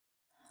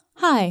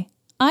Hi,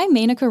 I'm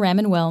Menaka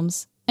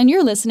Raman-Wilms, and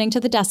you're listening to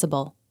The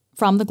Decibel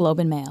from the Globe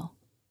and Mail.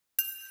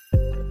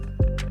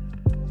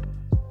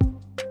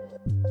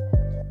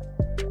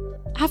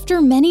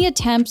 After many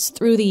attempts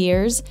through the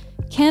years,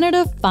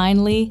 Canada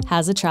finally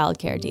has a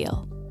childcare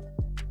deal.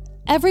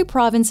 Every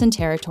province and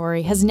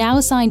territory has now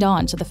signed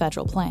on to the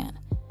federal plan.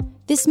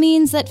 This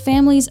means that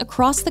families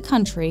across the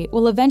country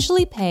will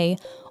eventually pay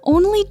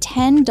only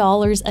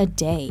 $10 a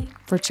day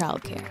for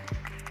childcare.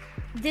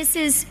 This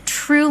is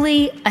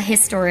truly a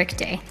historic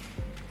day.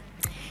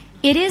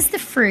 It is the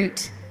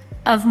fruit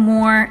of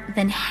more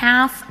than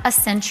half a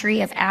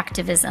century of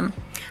activism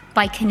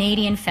by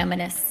Canadian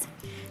feminists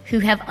who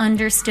have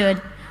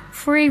understood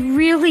for a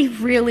really,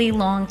 really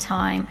long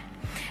time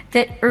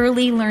that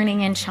early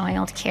learning and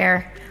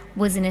childcare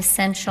was an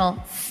essential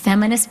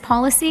feminist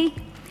policy,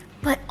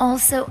 but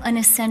also an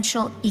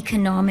essential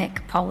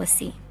economic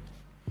policy.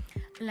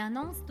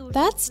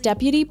 That's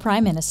Deputy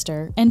Prime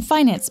Minister and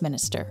Finance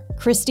Minister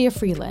Chrystia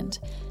Freeland,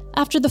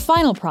 after the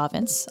final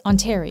province,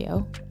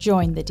 Ontario,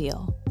 joined the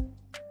deal.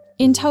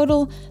 In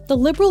total, the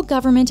Liberal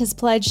government has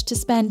pledged to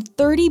spend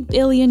 $30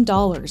 billion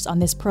on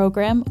this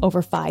program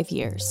over 5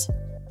 years.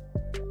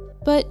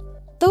 But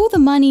though the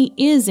money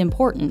is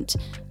important,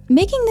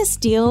 making this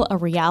deal a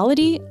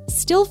reality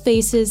still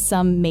faces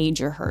some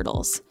major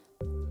hurdles.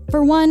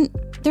 For one,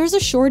 there's a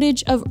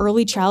shortage of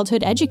early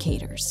childhood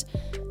educators.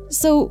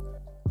 So,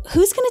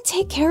 who's going to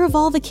take care of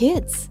all the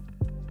kids?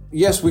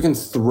 Yes, we can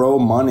throw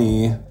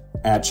money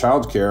at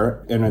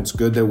childcare, and it's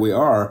good that we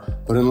are,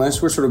 but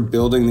unless we're sort of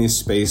building these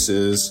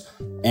spaces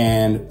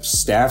and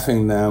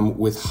staffing them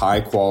with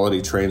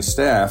high-quality trained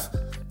staff,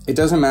 it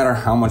doesn't matter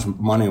how much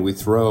money we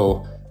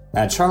throw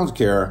at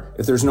childcare.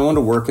 If there's no one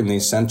to work in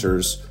these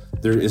centers,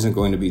 there isn't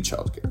going to be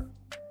childcare.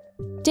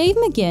 Dave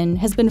McGinn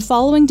has been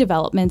following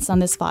developments on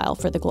this file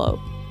for The Globe.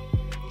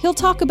 He'll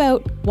talk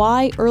about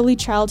why early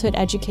childhood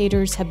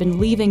educators have been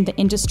leaving the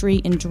industry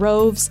in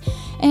droves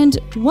and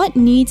what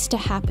needs to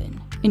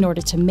happen in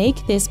order to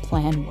make this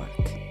plan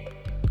work.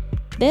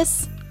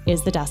 This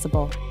is The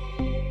Decibel.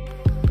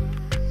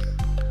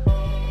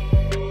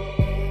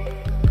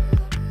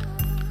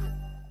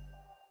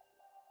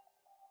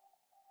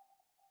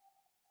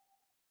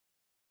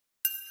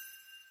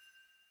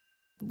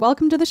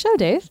 Welcome to the show,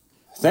 Dave.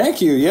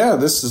 Thank you. Yeah,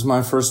 this is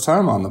my first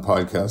time on the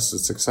podcast.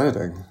 It's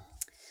exciting.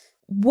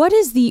 What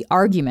is the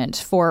argument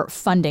for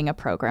funding a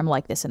program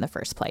like this in the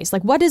first place?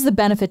 Like, what is the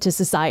benefit to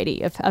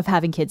society of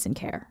having kids in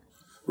care?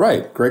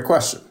 Right. Great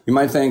question. You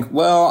might think,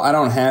 well, I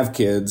don't have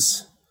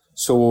kids,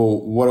 so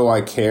what do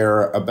I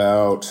care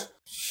about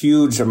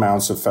huge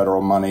amounts of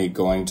federal money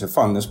going to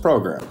fund this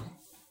program?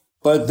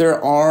 But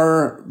there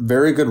are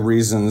very good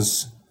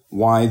reasons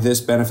why this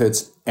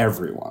benefits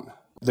everyone.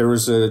 There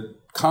was a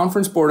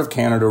Conference Board of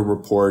Canada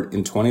report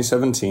in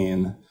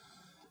 2017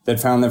 that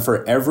found that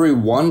for every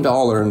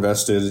 $1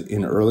 invested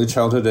in early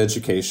childhood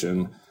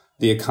education,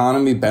 the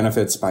economy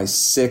benefits by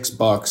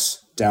 $6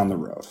 down the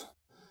road.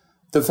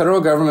 The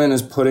federal government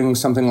is putting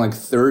something like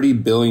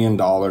 $30 billion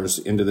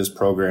into this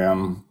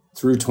program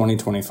through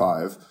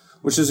 2025,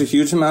 which is a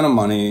huge amount of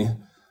money,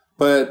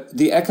 but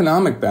the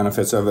economic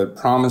benefits of it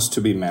promise to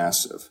be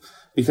massive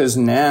because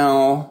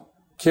now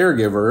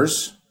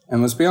caregivers,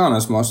 and let's be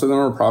honest, most of them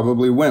are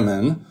probably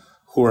women,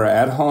 who are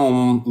at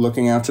home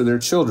looking after their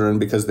children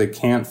because they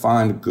can't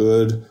find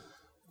good,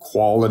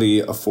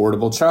 quality,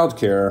 affordable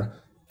childcare,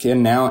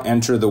 can now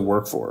enter the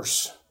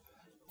workforce.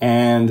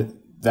 And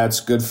that's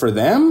good for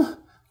them,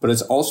 but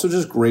it's also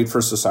just great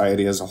for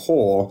society as a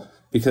whole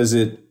because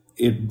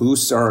it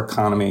boosts our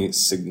economy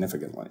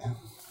significantly.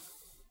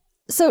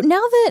 So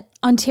now that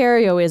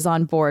Ontario is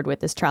on board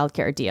with this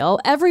childcare deal,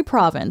 every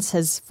province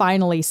has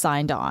finally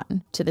signed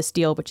on to this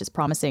deal, which is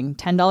promising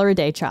 $10 a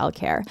day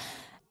childcare.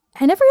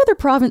 And every other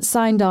province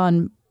signed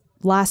on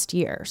last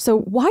year. So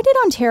why did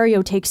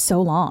Ontario take so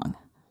long?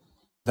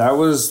 That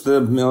was the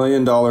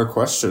million-dollar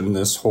question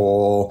this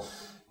whole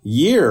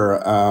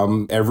year.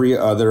 Every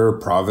other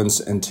province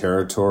and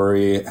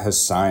territory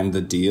has signed the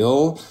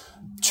deal.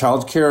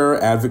 Childcare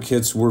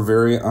advocates were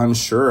very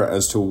unsure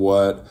as to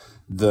what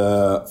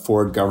the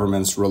Ford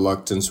government's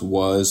reluctance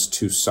was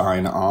to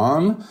sign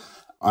on.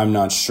 I'm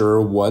not sure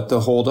what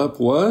the holdup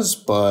was,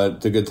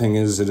 but the good thing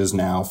is it is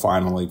now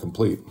finally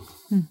complete.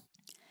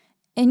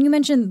 And you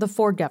mentioned the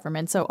Ford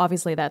government, so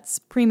obviously that's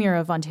Premier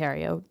of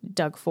Ontario,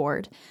 Doug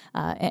Ford.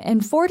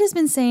 And Ford has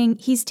been saying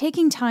he's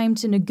taking time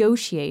to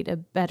negotiate a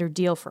better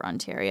deal for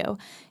Ontario.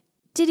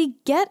 Did he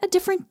get a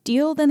different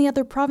deal than the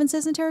other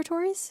provinces and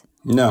territories?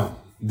 No.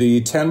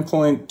 The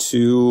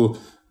 $10.2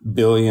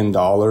 billion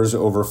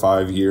over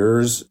 5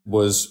 years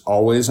was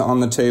always on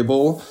the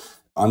table.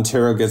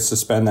 Ontario gets to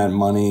spend that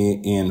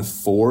money in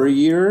 4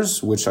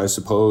 years, which I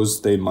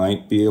suppose they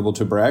might be able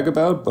to brag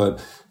about,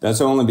 but that's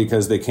only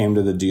because they came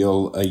to the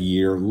deal a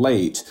year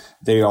late.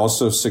 They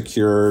also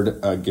secured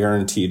a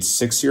guaranteed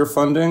 6-year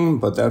funding,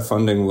 but that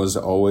funding was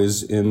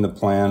always in the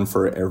plan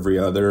for every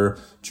other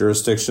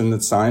jurisdiction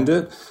that signed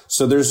it.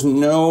 So there's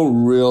no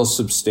real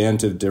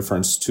substantive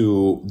difference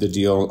to the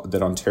deal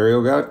that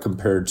Ontario got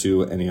compared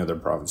to any other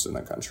province in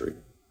the country.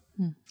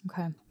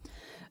 Okay.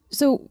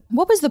 So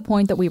what was the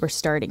point that we were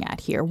starting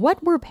at here?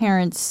 What were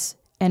parents,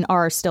 and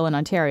are still in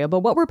Ontario, but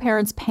what were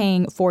parents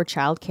paying for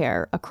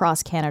childcare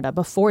across Canada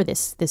before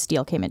this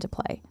deal came into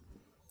play?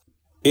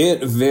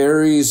 It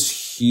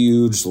varies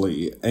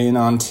hugely. In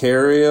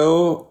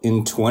Ontario,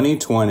 in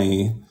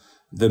 2020,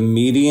 the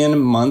median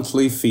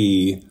monthly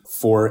fee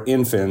for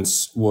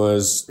infants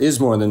is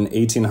more than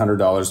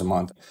 $1,800 a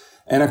month.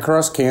 And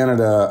across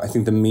Canada, I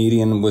think the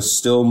median was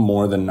still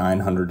more than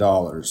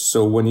 $900.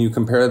 So when you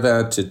compare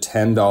that to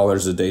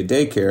 $10 a day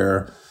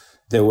daycare,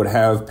 that would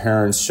have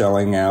parents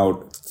shelling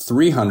out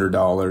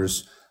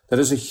 $300, that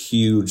is a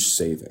huge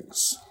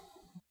savings.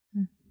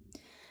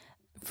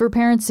 For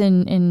parents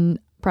in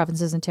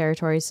provinces and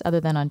territories other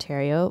than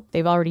Ontario,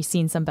 they've already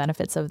seen some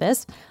benefits of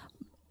this.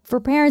 For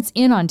parents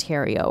in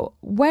Ontario,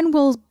 when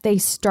will they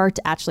start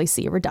to actually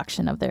see a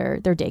reduction of their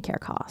daycare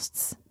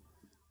costs?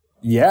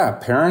 Yeah,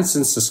 parents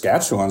in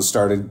Saskatchewan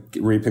started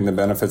reaping the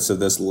benefits of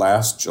this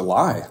last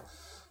July.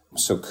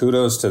 So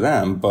kudos to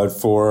them. But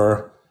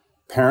for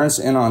parents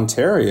in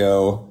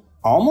Ontario,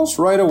 almost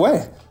right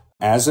away.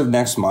 As of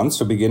next month,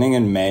 so beginning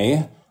in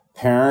May,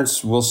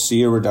 parents will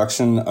see a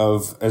reduction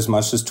of as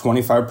much as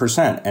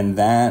 25%. And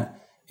that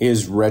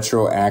is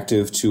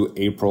retroactive to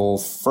April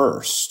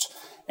 1st.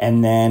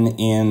 And then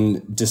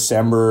in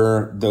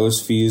December,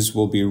 those fees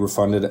will be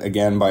refunded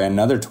again by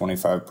another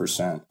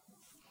 25%.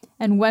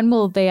 And when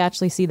will they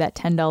actually see that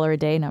 $10 a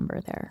day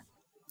number there?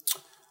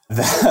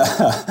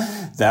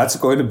 That's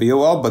going to be a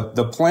while, but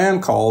the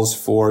plan calls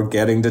for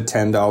getting to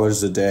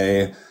 $10 a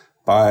day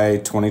by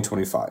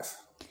 2025.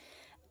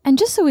 And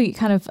just so we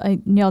kind of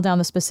nail down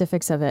the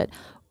specifics of it,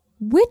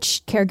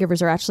 which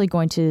caregivers are actually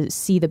going to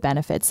see the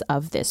benefits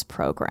of this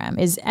program?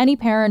 Is any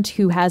parent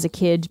who has a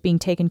kid being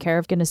taken care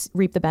of going to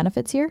reap the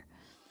benefits here?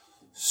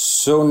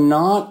 So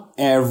not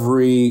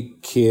every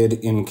kid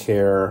in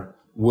care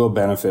will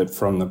benefit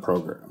from the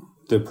program.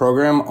 The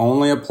program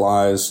only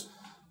applies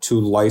to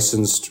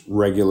licensed,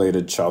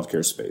 regulated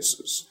childcare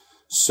spaces.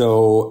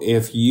 So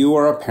if you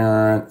are a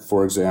parent,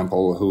 for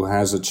example, who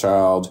has a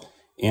child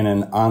in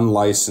an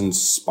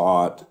unlicensed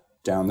spot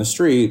down the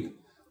street,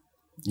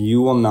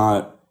 you will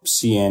not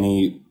see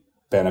any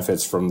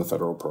benefits from the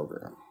federal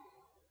program.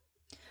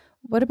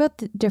 What about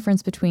the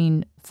difference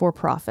between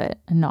for-profit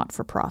and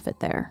not-for-profit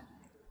there?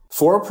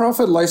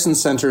 For-profit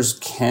licensed centers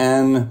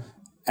can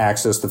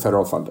access the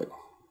federal funding.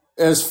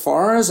 As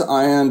far as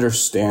I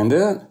understand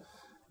it,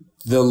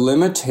 the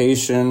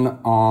limitation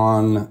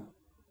on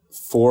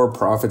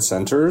for-profit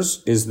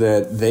centers is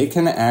that they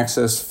can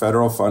access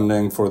federal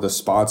funding for the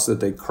spots that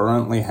they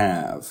currently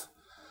have.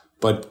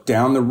 But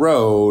down the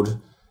road,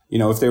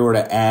 if they were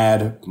to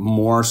add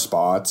more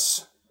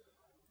spots,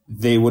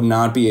 they would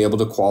not be able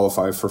to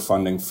qualify for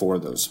funding for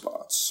those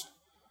spots.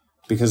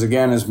 Because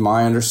again, as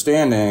my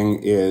understanding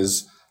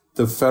is,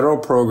 the federal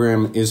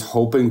program is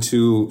hoping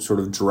to sort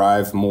of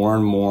drive more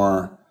and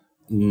more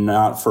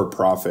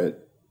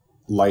not-for-profit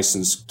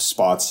licensed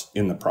spots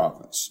in the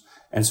province.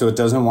 And so it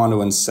doesn't want to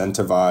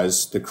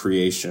incentivize the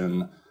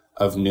creation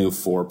of new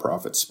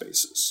for-profit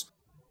spaces.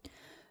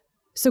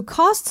 So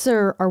costs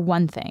are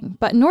one thing,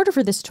 but in order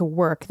for this to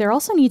work, there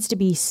also needs to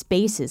be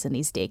spaces in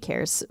these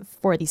daycares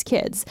for these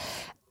kids.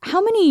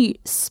 How many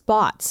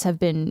spots have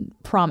been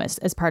promised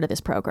as part of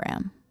this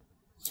program?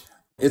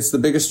 It's the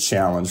biggest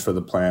challenge for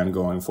the plan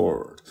going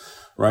forward,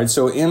 right?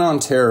 So in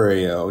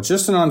Ontario,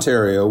 just in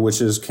Ontario,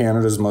 which is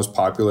Canada's most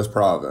populous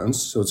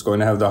province, so it's going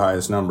to have the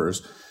highest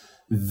numbers,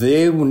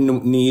 they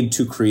need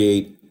to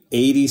create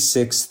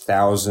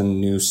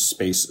 86,000 new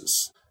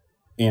spaces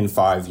in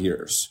 5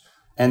 years.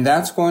 And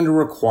that's going to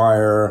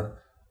require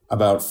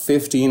about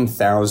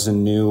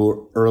 15,000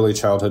 new early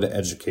childhood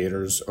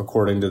educators,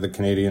 according to the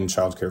Canadian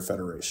Childcare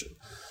Federation.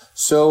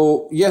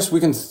 So yes, we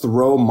can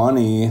throw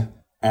money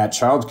at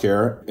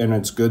childcare, and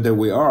it's good that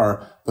we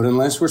are, but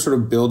unless we're sort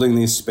of building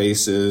these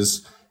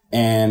spaces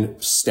and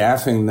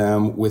staffing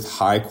them with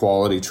high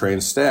quality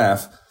trained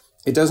staff,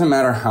 it doesn't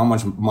matter how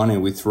much money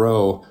we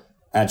throw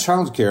at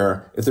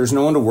childcare. If there's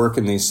no one to work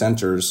in these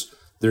centers,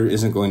 there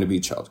isn't going to be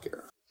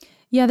childcare.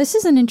 Yeah, this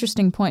is an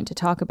interesting point to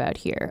talk about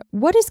here.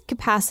 What is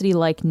capacity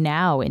like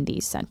now in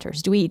these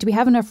centers? Do we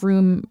have enough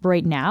room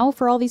right now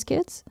for all these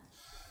kids?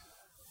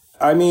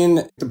 I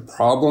mean, the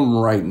problem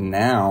right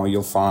now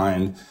you'll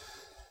find,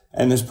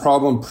 and this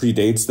problem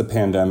predates the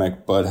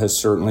pandemic, but has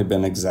certainly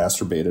been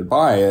exacerbated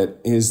by it,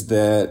 is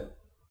that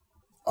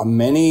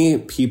many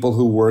people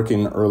who work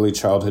in early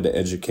childhood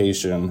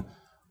education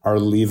are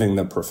leaving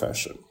the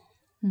profession.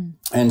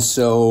 And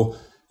so,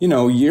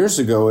 years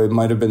ago, it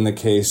might have been the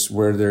case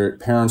where their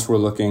parents were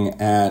looking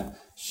at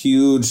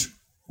huge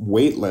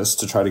wait lists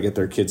to try to get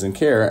their kids in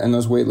care. And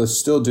those wait lists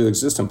still do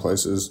exist in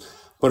places.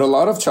 But a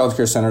lot of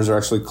childcare centers are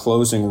actually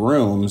closing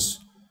rooms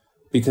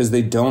because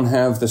they don't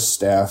have the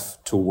staff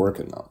to work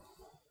in them.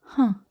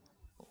 Huh.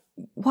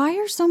 Why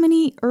are so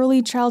many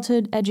early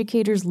childhood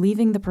educators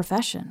leaving the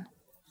profession?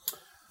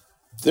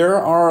 There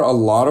are a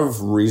lot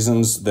of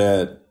reasons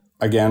that,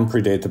 again,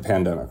 predate the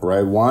pandemic,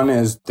 right? One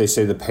is they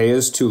say the pay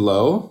is too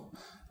low.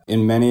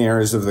 In many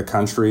areas of the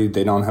country,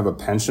 they don't have a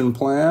pension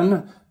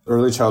plan.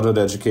 Early childhood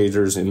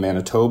educators in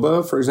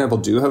Manitoba, for example,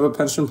 do have a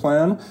pension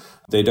plan.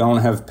 They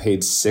don't have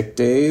paid sick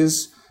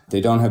days.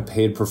 They don't have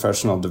paid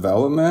professional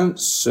development.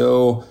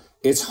 So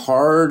it's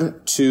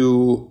hard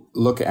to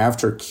look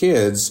after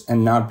kids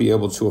and not be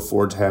able to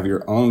afford to have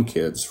your own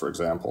kids, for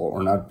example,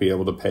 or not be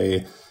able to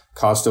pay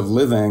cost of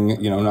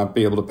living, not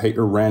be able to pay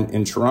your rent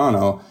in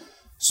Toronto.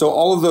 So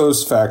all of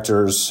those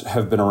factors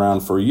have been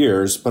around for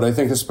years, but I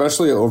think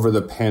especially over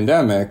the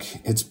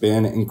pandemic, it's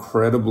been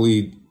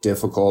incredibly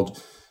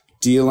difficult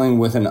dealing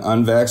with an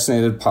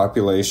unvaccinated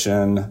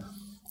population,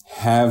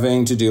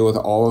 having to deal with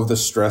all of the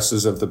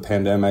stresses of the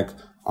pandemic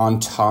on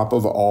top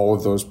of all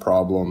of those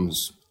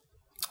problems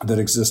that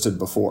existed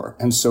before.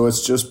 And so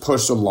it's just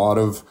pushed a lot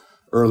of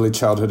early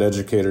childhood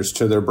educators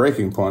to their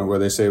breaking point where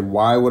they say,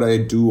 why would I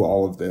do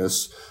all of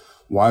this?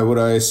 Why would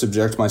I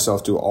subject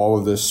myself to all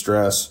of this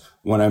stress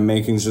when I'm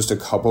making just a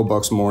couple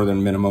bucks more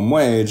than minimum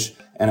wage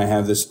and I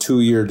have this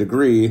 2-year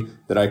degree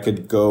that I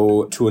could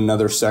go to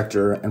another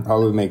sector and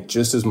probably make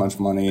just as much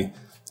money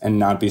and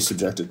not be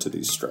subjected to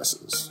these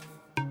stresses?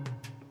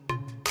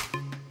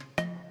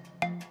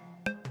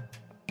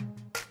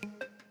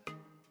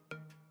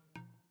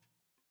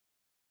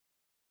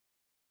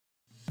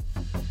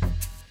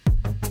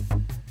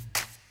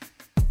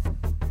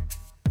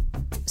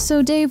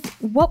 So, Dave,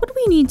 what would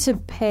we need to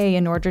pay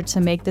in order to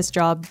make this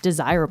job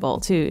desirable,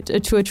 to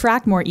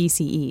attract more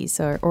ECEs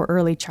or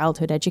early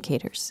childhood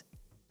educators?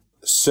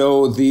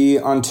 So the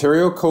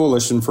Ontario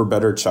Coalition for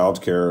Better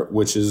Childcare,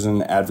 which is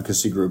an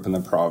advocacy group in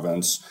the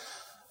province,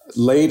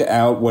 laid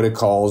out what it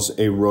calls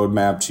a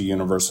roadmap to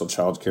universal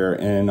childcare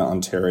in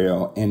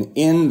Ontario. And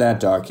in that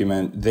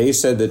document, they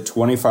said that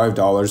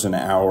 $25 an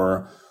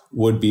hour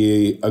would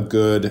be a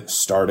good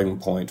starting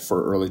point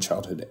for early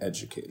childhood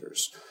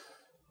educators.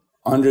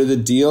 Under the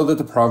deal that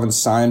the province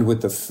signed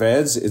with the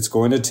feds, it's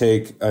going to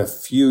take a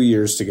few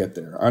years to get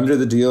there. Under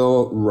the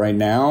deal right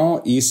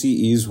now,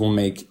 ECEs will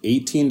make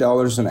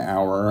 $18 an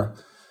hour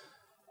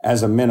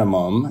as a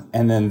minimum,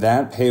 and then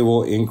that pay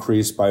will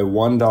increase by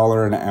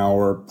 $1 an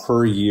hour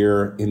per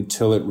year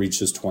until it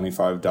reaches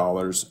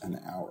 $25 an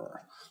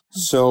hour.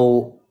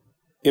 So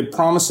it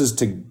promises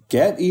to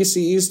get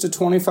ECEs to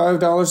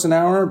 $25 an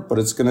hour, but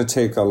it's going to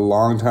take a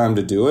long time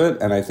to do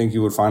it. And I think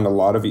you would find a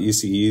lot of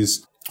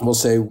ECEs will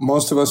say,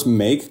 most of us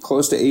make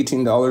close to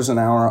 $18 an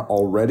hour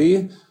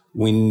already.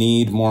 We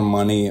need more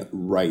money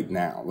right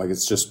now. Like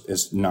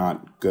it's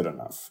not good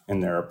enough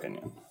in their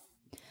opinion.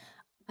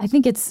 I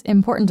think it's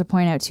important to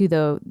point out, too,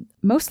 though,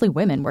 mostly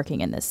women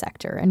working in this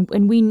sector.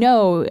 And we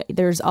know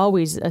there's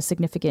always a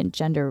significant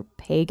gender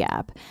pay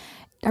gap.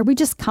 Are we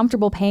just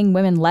comfortable paying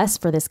women less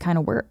for this kind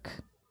of work?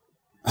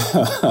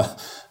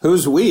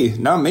 Who's we?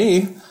 Not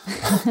me.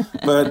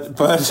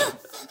 But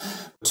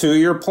to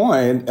your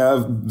point,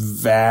 a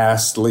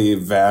vastly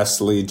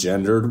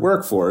gendered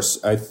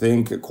workforce. I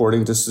think,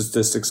 according to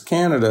Statistics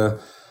Canada,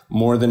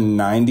 more than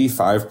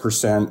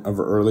 95% of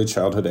early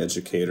childhood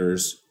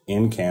educators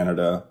in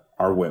Canada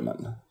are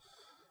women.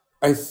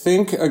 I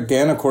think,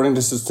 again, according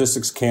to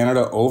Statistics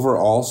Canada,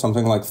 overall,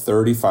 something like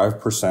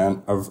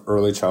 35% of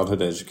early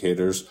childhood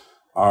educators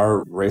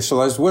are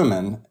racialized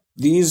women.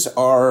 These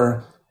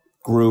are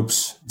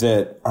groups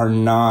that are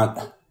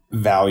not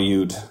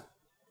valued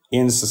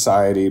in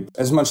society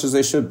as much as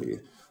they should be.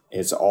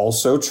 It's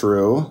also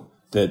true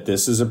that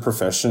this is a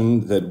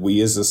profession that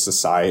we as a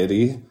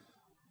society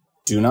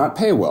do not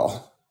pay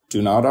well,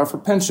 do not offer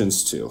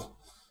pensions to,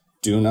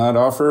 do not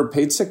offer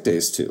paid sick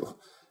days to.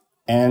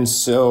 And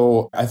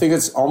so I think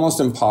it's almost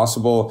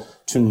impossible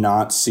to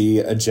not see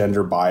a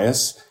gender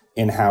bias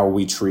in how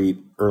we treat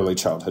early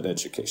childhood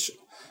education.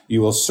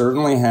 You will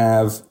certainly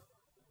have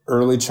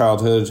early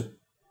childhood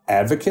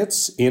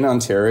advocates in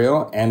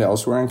Ontario and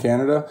elsewhere in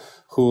Canada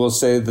who will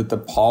say that the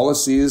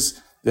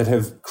policies that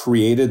have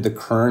created the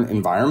current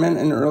environment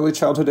in early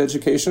childhood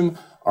education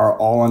are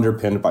all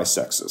underpinned by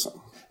sexism.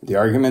 The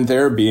argument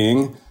there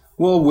being,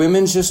 well,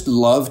 women just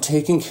love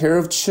taking care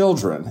of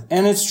children.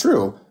 And it's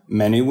true.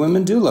 Many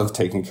women do love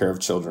taking care of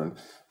children.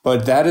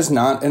 But that is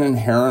not an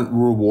inherent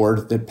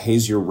reward that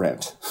pays your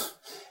rent.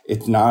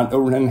 It's not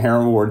an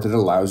inherent reward that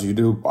allows you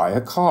to buy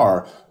a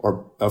car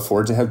or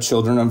afford to have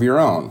children of your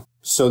own.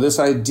 So this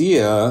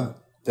idea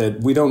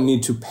that we don't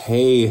need to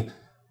pay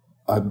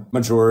a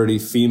majority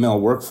female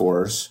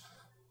workforce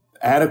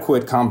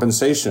adequate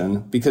compensation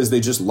because they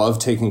just love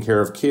taking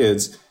care of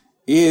kids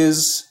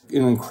is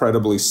an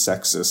incredibly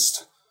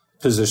sexist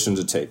position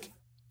to take.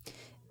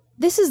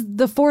 This is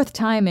the fourth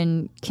time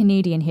in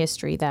Canadian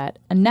history that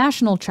a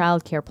national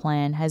childcare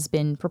plan has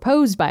been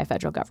proposed by a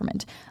federal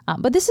government.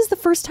 But this is the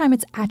first time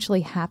it's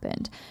actually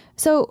happened.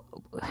 So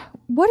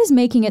what is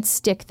making it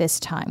stick this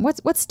time?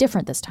 What's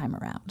different this time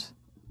around?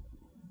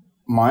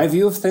 My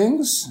view of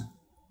things,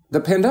 the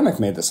pandemic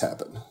made this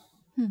happen.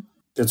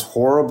 It's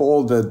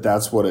horrible that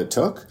that's what it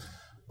took.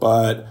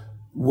 But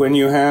when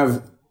you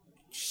have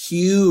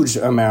huge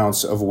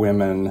amounts of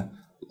women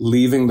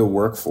leaving the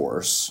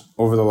workforce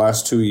over the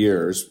last 2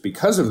 years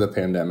because of the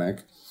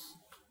pandemic,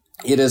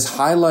 it has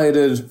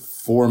highlighted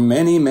for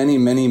many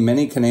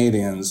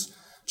Canadians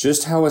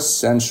just how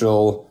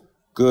essential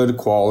good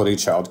quality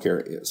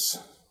childcare is.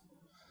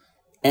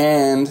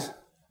 And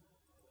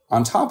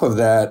on top of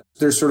that,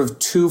 there's sort of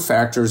two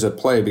factors at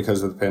play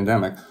because of the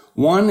pandemic.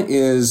 One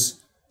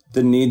is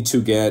the need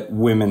to get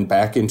women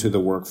back into the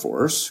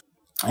workforce.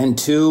 And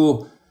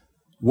two,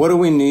 what do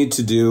we need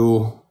to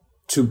do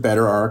to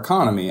better our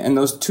economy? And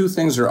those two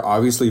things are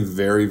obviously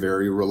very,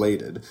 very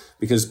related,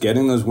 because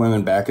getting those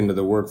women back into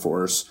the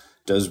workforce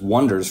does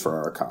wonders for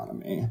our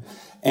economy.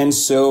 And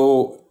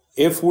so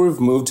if we've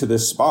moved to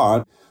this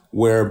spot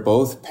where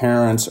both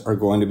parents are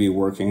going to be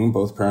working,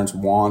 both parents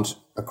want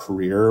a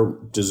career,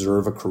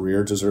 deserve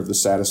the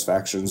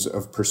satisfactions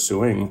of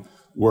pursuing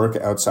work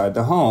outside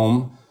the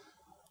home,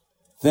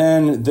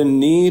 then the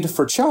need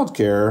for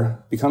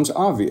childcare becomes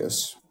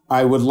obvious.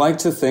 I would like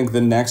to think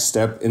the next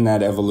step in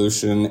that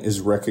evolution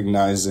is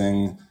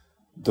recognizing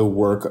the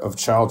work of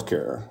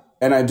childcare.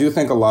 And I do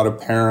think a lot of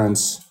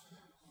parents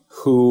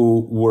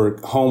who were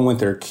home with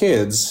their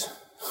kids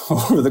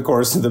over the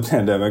course of the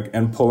pandemic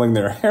and pulling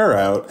their hair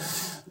out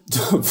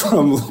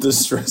from the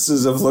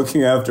stresses of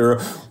looking after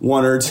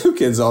one or two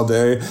kids all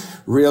day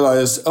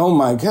realized, oh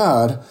my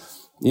God,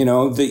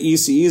 the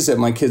ECEs at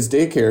my kids'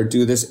 daycare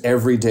do this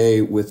every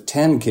day with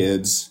 10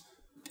 kids.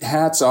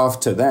 Hats off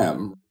to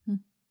them.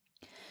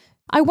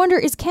 I wonder,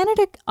 is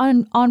Canada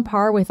on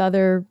par with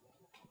other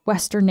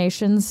Western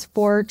nations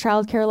for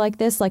childcare like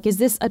this? Like, is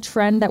this a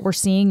trend that we're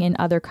seeing in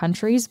other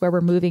countries where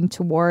we're moving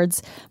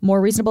towards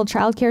more reasonable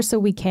childcare so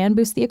we can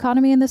boost the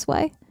economy in this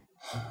way?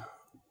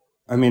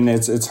 I mean,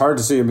 it's hard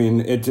to see. I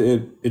mean,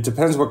 it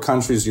depends what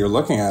countries you're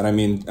looking at. I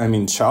mean,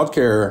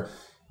 childcare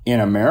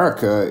in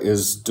America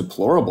is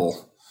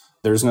deplorable.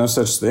 There's no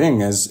such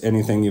thing as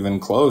anything even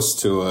close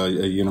to a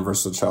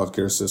universal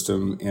childcare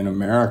system in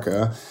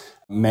America.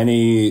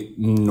 Many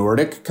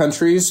Nordic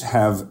countries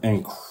have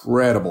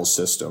incredible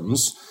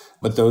systems,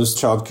 but those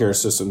childcare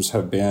systems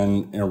have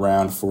been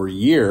around for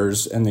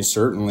years, and they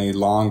certainly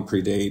long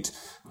predate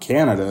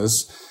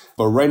Canada's.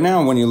 But right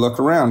now, when you look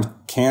around,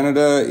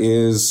 Canada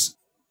is,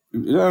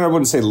 I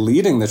wouldn't say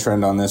leading the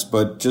trend on this,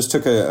 but just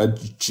took a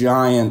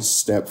giant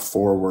step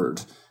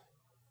forward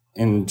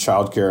in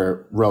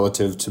childcare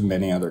relative to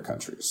many other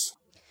countries.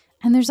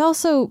 And there's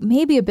also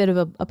maybe a bit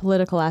of a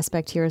political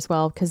aspect here as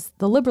well, because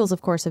the Liberals,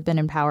 of course, have been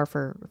in power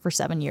for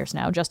 7 years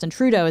now. Justin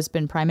Trudeau has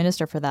been prime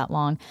minister for that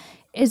long.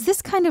 Is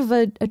this kind of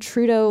a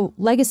Trudeau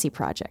legacy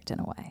project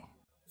in a way?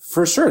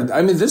 For sure.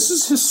 I mean, this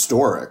is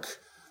historic,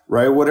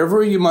 right?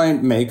 Whatever you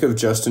might make of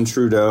Justin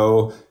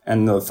Trudeau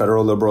and the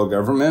federal Liberal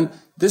government,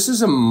 this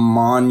is a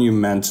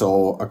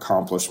monumental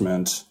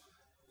accomplishment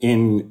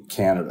in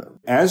Canada.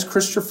 As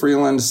Chrystia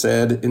Freeland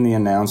said in the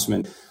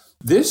announcement,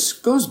 this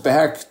goes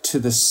back to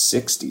the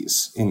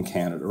 60s in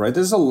Canada, right?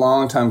 This is a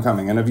long time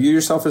coming. And you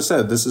yourself have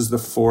said, this is the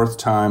fourth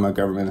time a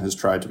government has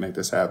tried to make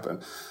this happen.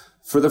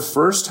 For the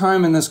first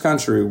time in this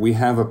country, we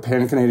have a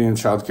pan-Canadian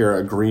childcare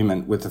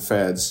agreement with the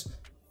feds.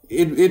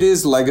 It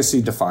is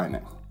legacy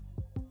defining,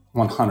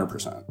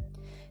 100%.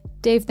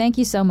 Dave, thank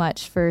you so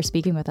much for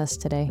speaking with us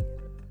today.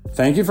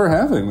 Thank you for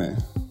having me.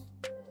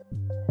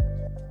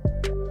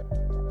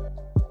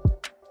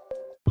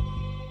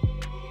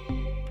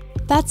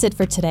 That's it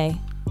for today.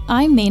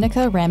 I'm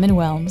Menaka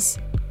Raman-Wilms.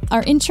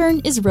 Our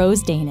intern is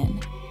Rose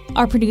Danon.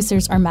 Our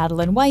producers are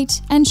Madeline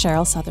White and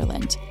Cheryl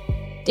Sutherland.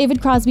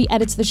 David Crosby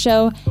edits the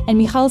show, and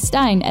Michal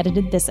Stein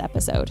edited this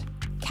episode.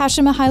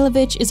 Kasia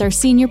Mihailovich is our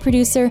senior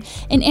producer,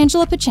 and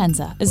Angela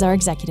Pacenza is our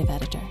executive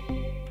editor.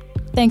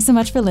 Thanks so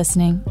much for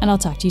listening, and I'll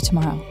talk to you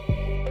tomorrow.